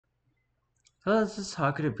Hello, this is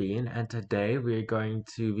Haku the Bean, and today we're going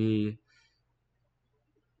to be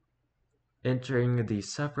entering the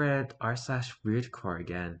subreddit r/weirdcore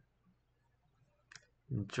again.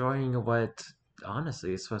 Enjoying what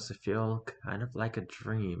honestly is supposed to feel kind of like a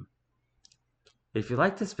dream. If you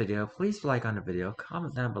like this video, please like on the video,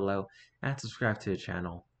 comment down below, and subscribe to the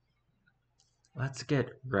channel. Let's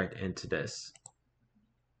get right into this.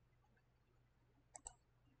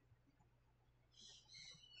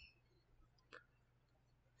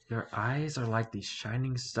 Your eyes are like these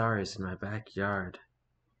shining stars in my backyard.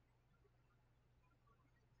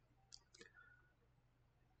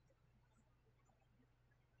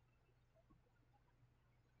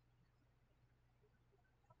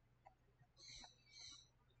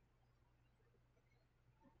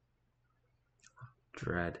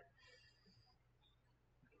 Dread.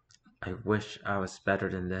 I wish I was better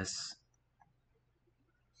than this.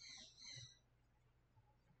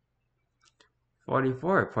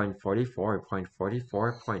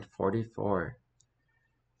 44.44.44.44.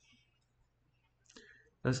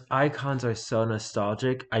 Those icons are so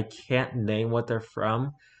nostalgic. I can't name what they're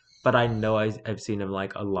from, but I know I've seen them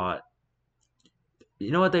like a lot.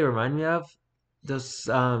 You know what they remind me of? Those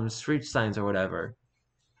street signs or whatever.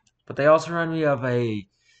 But they also remind me of a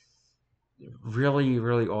really,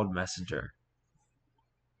 really old messenger.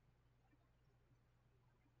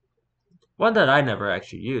 One that I never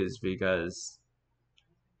actually used because,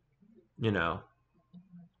 you know,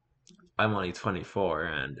 I'm only 24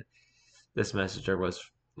 and this messenger was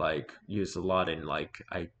like used a lot in like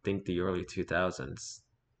I think the early 2000s.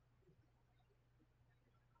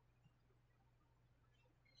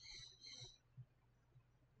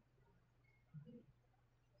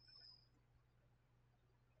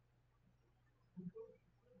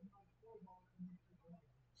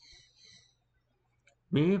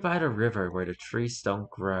 Meet me by the river where the trees don't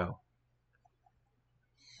grow.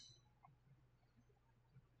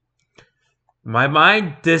 My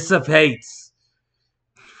mind dissipates.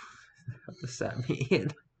 What does that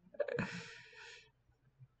mean?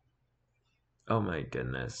 Oh my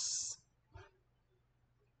goodness.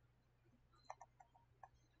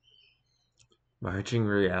 Merging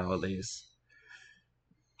realities.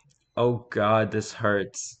 Oh god, this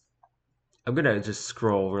hurts. I'm gonna just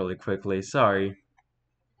scroll really quickly, sorry.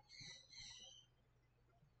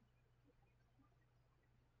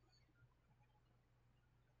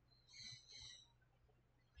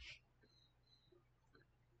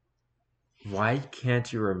 Why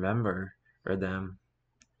can't you remember for them?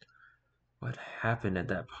 What happened at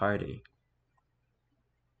that party?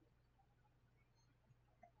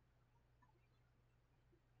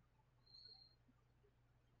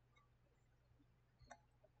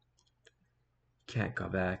 Can't go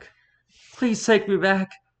back. Please take me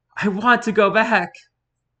back. I want to go back.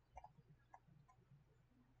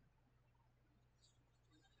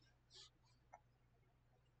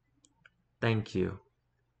 Thank you.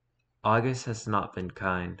 August has not been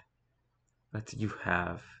kind, but you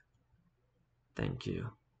have. Thank you.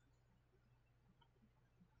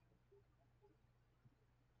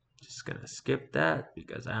 Just gonna skip that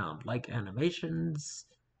because I don't like animations.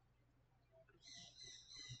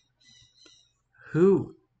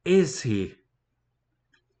 Who is he?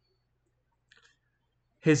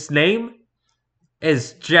 His name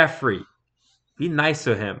is Jeffrey. Be nice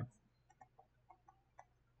to him.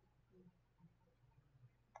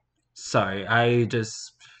 Sorry,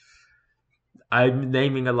 I'm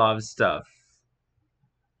naming a lot of stuff.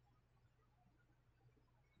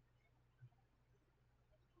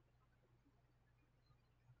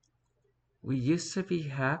 We used to be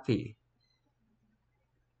happy.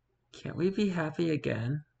 Can't we be happy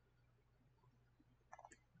again?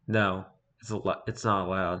 No, it's not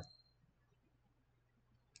allowed.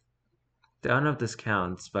 Don't know if this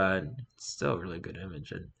counts, but it's still a really good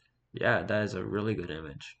image. And yeah, that is a really good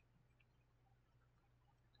image.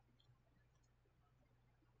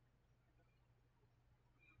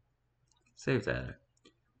 Save data.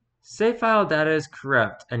 Save file data is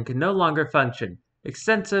corrupt and can no longer function.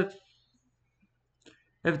 Extensive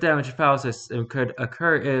if damage to file system could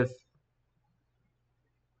occur if.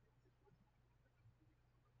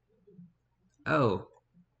 Oh.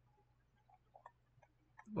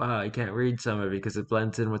 Wow, I can't read some of it because it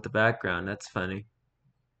blends in with the background. That's funny.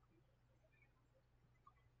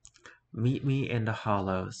 Meet me in the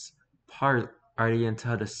hollows. Party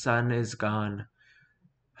until the sun is gone.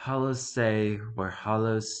 Hollows stay where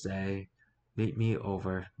hollows stay. Meet me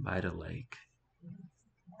over by the lake.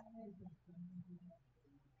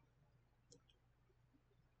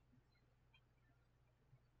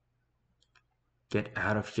 Get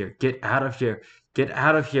out of here. Get out of here. Get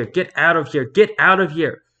out of here! Get out of here! Get out of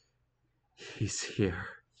here! He's here.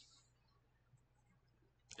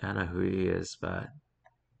 I don't know who he is, but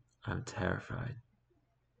I'm terrified.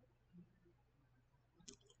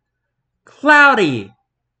 Cloudy!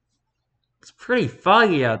 It's pretty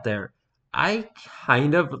foggy out there. I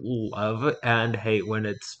kind of love and hate when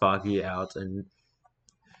it's foggy out and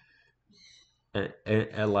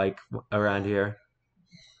like around here.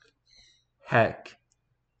 Heck.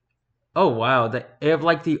 Oh wow, they have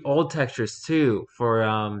like the old textures too for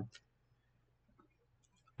oh,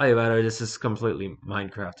 by the way, this is completely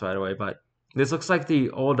Minecraft, by the way, but this looks like the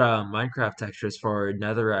old Minecraft textures for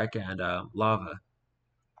netherrack and lava.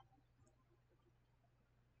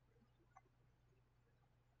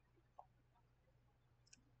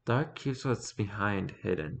 Dark keeps what's behind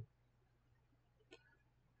hidden.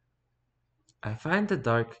 I find the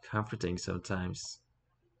dark comforting sometimes.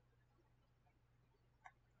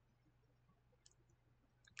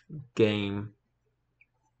 Game.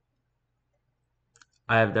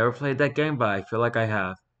 I have never played that game, but I feel like I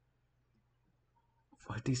have.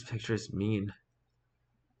 What these pictures mean?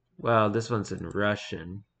 Well, this one's in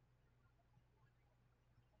Russian.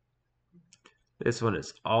 This one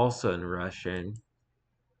is also in Russian.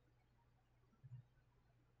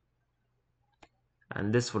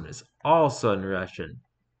 And this one is also in Russian.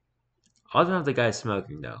 I don't have the guy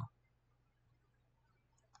smoking though.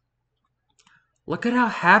 Look at how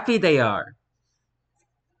happy they are.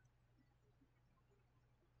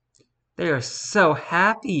 They are so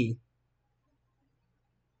happy.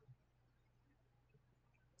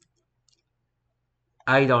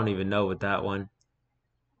 I don't even know what that one.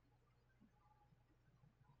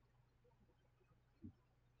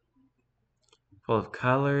 Full of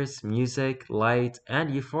colors, music, light,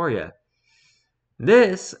 and euphoria.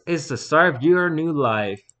 This is the start of your new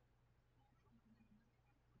life.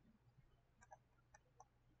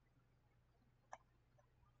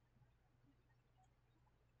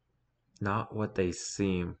 Not what they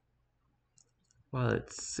seem. Well,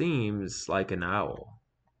 it seems like an owl.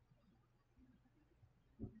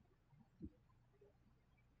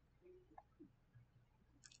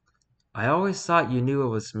 I always thought you knew it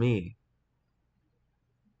was me.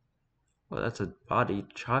 Well, that's a body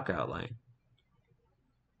chalk outline.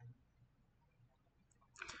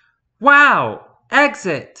 Wow!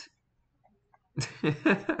 Exit!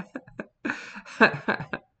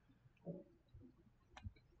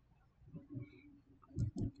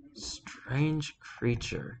 Strange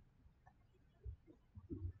creature.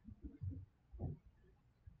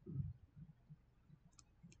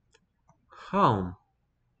 Home.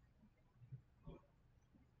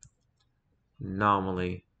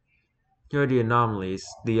 Anomaly. Here are the anomalies.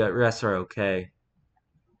 The rest are okay.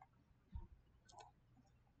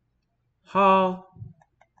 Hall.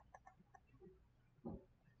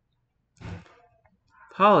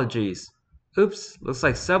 Apologies. Oops, looks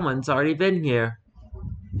like someone's already been here.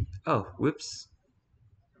 Oh, whoops.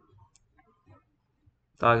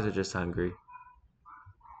 Dogs are just hungry.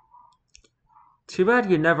 Too bad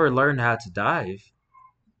you never learned how to dive.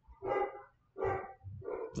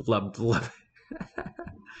 Blub blub.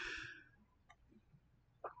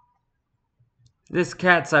 This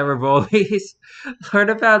cat cyberbullies. Learn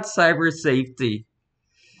about cyber safety.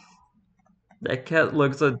 That cat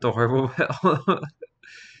looks adorable.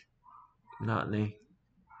 Not me.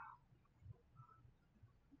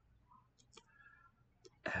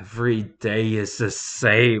 Every day is the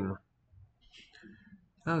same.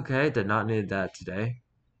 Okay, did not need that today.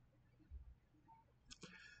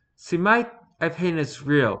 See, my pain is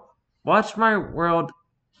real. Watch my world.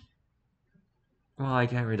 Well, I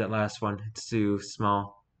can't read that last one. It's too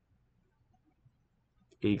small.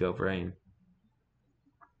 Ego brain.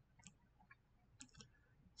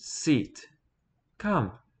 Seat.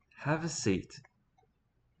 Come, have a seat.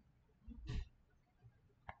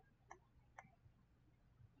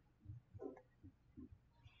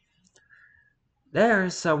 There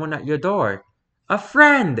is someone at your door. A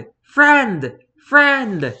friend! Friend!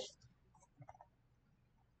 Friend!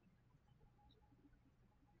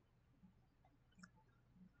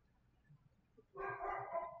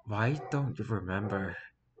 Why don't you remember?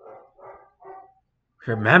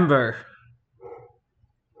 Remember!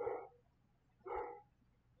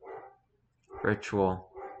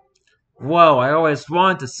 Ritual. Whoa, I always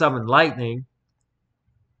wanted to summon lightning.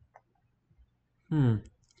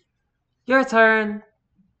 Your turn!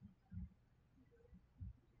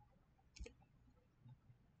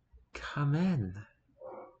 Come in.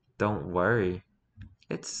 Don't worry.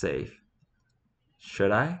 It's safe.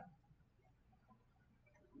 Should I?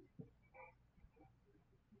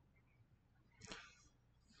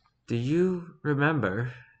 Do you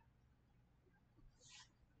remember?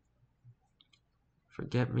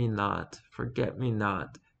 Forget me not, forget me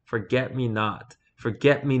not, forget me not,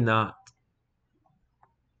 forget me not.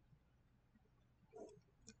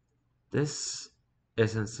 This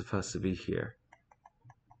isn't supposed to be here.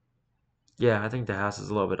 Yeah, I think the house is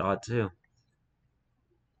a little bit odd too.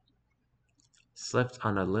 Slipped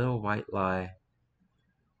on a little white lie.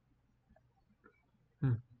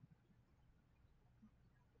 Hmm.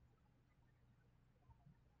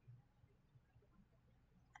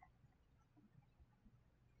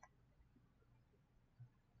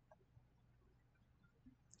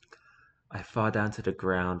 I fall down to the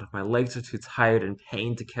ground. My legs are too tired and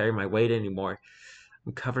pained to carry my weight anymore.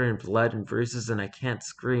 I'm covered in blood and bruises, and I can't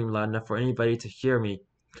scream loud enough for anybody to hear me.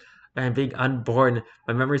 I am being unborn.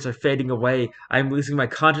 My memories are fading away. I am losing my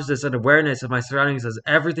consciousness and awareness of my surroundings as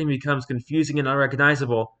everything becomes confusing and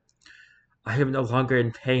unrecognizable. I am no longer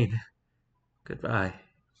in pain. Goodbye.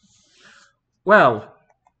 Well,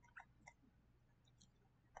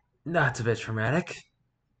 that's a bit traumatic.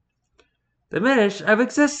 Diminish of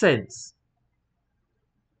existence.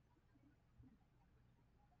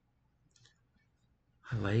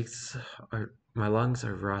 My lungs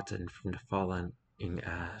are rotten from the falling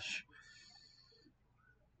ash.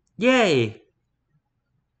 Yay!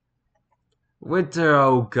 Winter,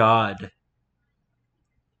 oh god.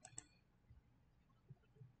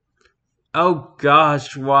 Oh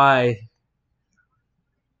gosh, why?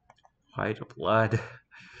 White blood.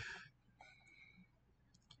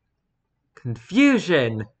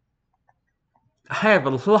 Confusion! I have a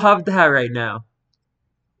lot of that right now.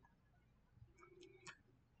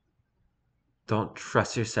 Don't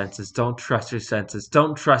trust your senses. Don't trust your senses.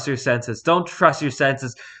 Don't trust your senses. Don't trust your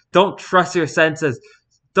senses. Don't trust your senses.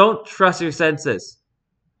 Don't trust your senses.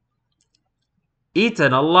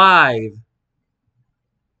 Eaten alive.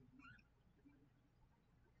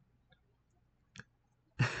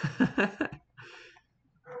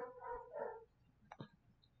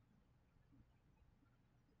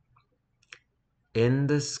 In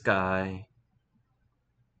the sky.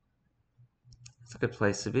 It's a good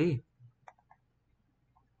place to be.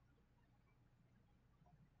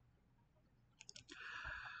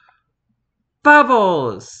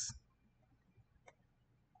 Bubbles!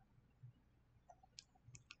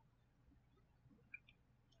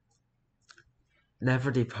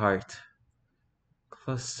 Never depart.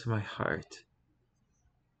 Close to my heart.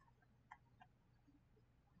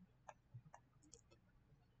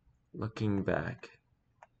 Looking back.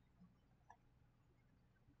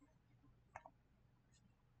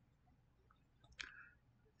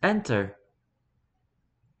 Enter.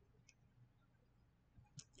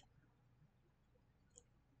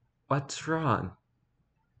 What's wrong?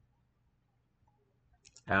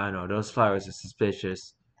 I don't know, those flowers are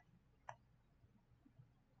suspicious.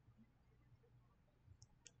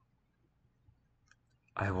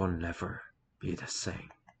 I will never be the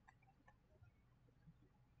same.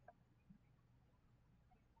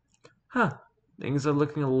 Huh. Things are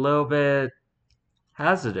looking a little bit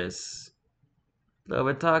hazardous. A little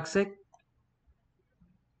bit toxic.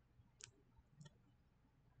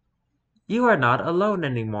 You are not alone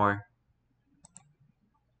anymore.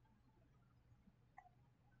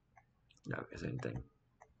 No, same thing.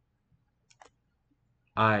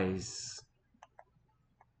 Eyes.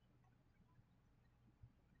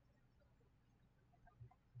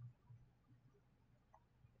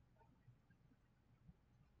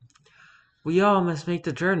 We all must make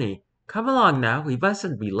the journey. Come along now, we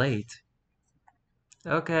mustn't be late.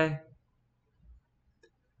 Okay.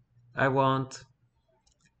 I won't.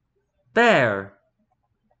 Bear!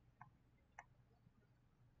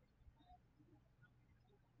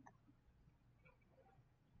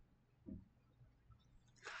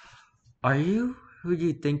 Are you who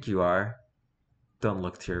you think you are? Don't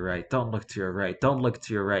look to your right. Don't look to your right. Don't look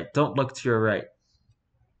to your right. Don't look to your right.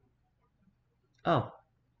 Oh.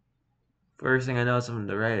 First thing I know is from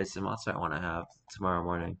the right is the monster I want to have tomorrow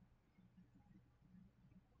morning.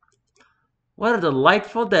 What a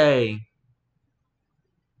delightful day!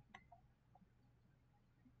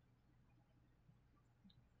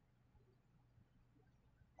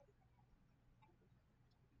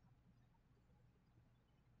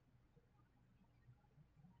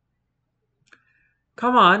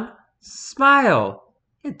 Come on, smile!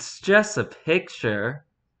 It's just a picture.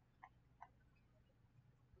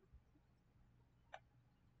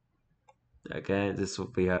 Okay, this will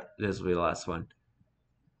be the last one.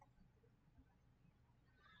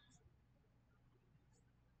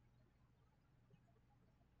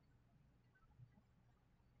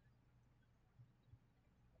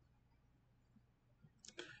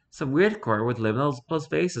 Some weirdcore with liminal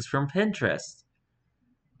spaces from Pinterest.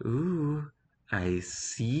 Ooh, I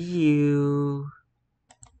see you.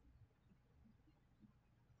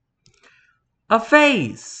 A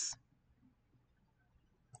face!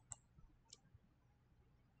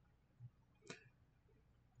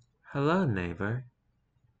 Hello, neighbor.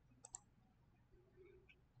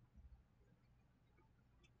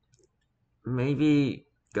 Maybe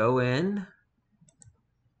go in?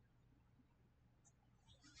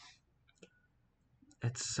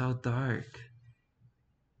 It's so dark.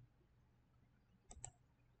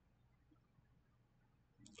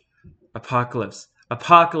 Apocalypse.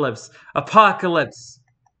 Apocalypse. Apocalypse!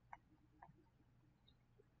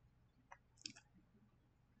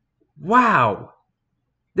 Wow!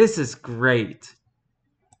 This is great.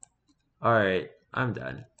 Alright, I'm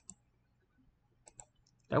done.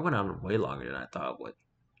 That went on way longer than I thought it would.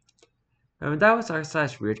 That was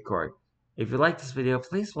r/weirdcore. If you like this video,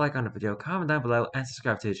 please like on the video, comment down below, and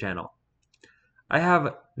subscribe to the channel. I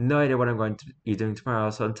have no idea what I'm going to be doing tomorrow,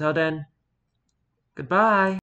 so until then, goodbye!